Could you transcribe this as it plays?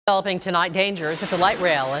Developing tonight, dangers at the light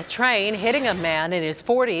rail. A train hitting a man in his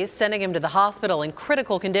 40s, sending him to the hospital in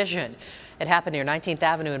critical condition. It happened near 19th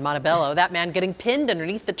Avenue in Montebello. That man getting pinned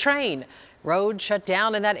underneath the train. Road shut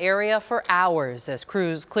down in that area for hours as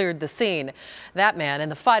crews cleared the scene. That man in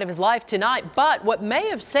the fight of his life tonight. But what may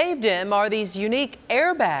have saved him are these unique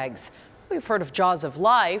airbags. We've heard of jaws of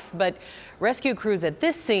life, but rescue crews at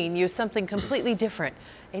this scene used something completely different.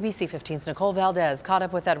 ABC 15's Nicole Valdez caught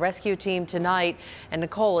up with that rescue team tonight. And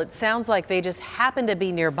Nicole, it sounds like they just happened to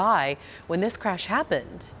be nearby when this crash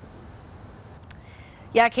happened.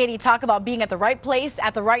 Yeah, Katie, talk about being at the right place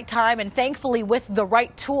at the right time and thankfully with the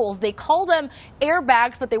right tools. They call them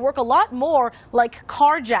airbags, but they work a lot more like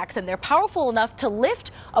car jacks, and they're powerful enough to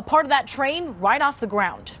lift a part of that train right off the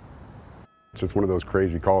ground. It's just one of those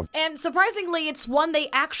crazy calls. And surprisingly, it's one they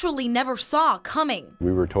actually never saw coming.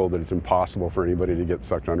 We were told that it's impossible for anybody to get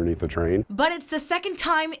sucked underneath the train. But it's the second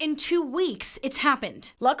time in 2 weeks it's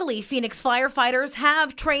happened. Luckily, Phoenix firefighters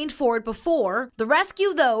have trained for it before. The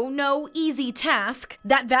rescue, though, no easy task.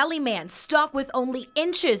 That Valley man stuck with only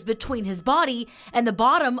inches between his body and the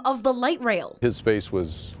bottom of the light rail. His space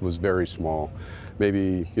was very small.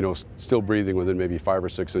 Maybe, still breathing within maybe 5 or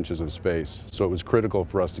 6 inches of space. So it was critical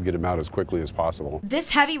for us to get him out as quickly as possible.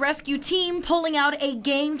 This heavy rescue team pulling out a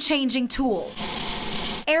game-changing tool.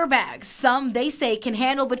 Airbags, some they say can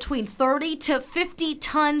handle between 30 to 50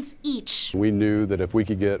 tons each. We knew that if we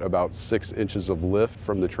could get about 6 inches of lift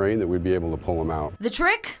from the train that we'd be able to pull him out. The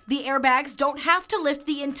trick? The airbags don't have to lift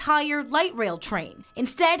the entire light rail train.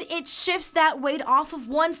 Instead, it shifts that weight off of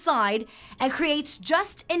one side and creates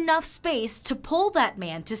just enough space to pull that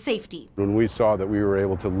man to safety. When we saw that we were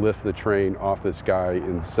able to lift the train off this guy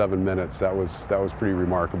in 7 minutes, that was pretty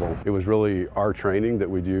remarkable. It was really our training that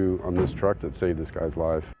we do on this truck that saved this guy's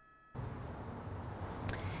life.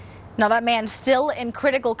 Now that man's still in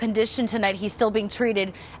critical condition tonight. He's still being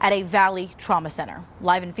treated at a Valley Trauma Center.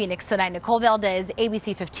 Live in Phoenix tonight, Nicole Valdez,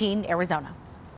 ABC 15, Arizona.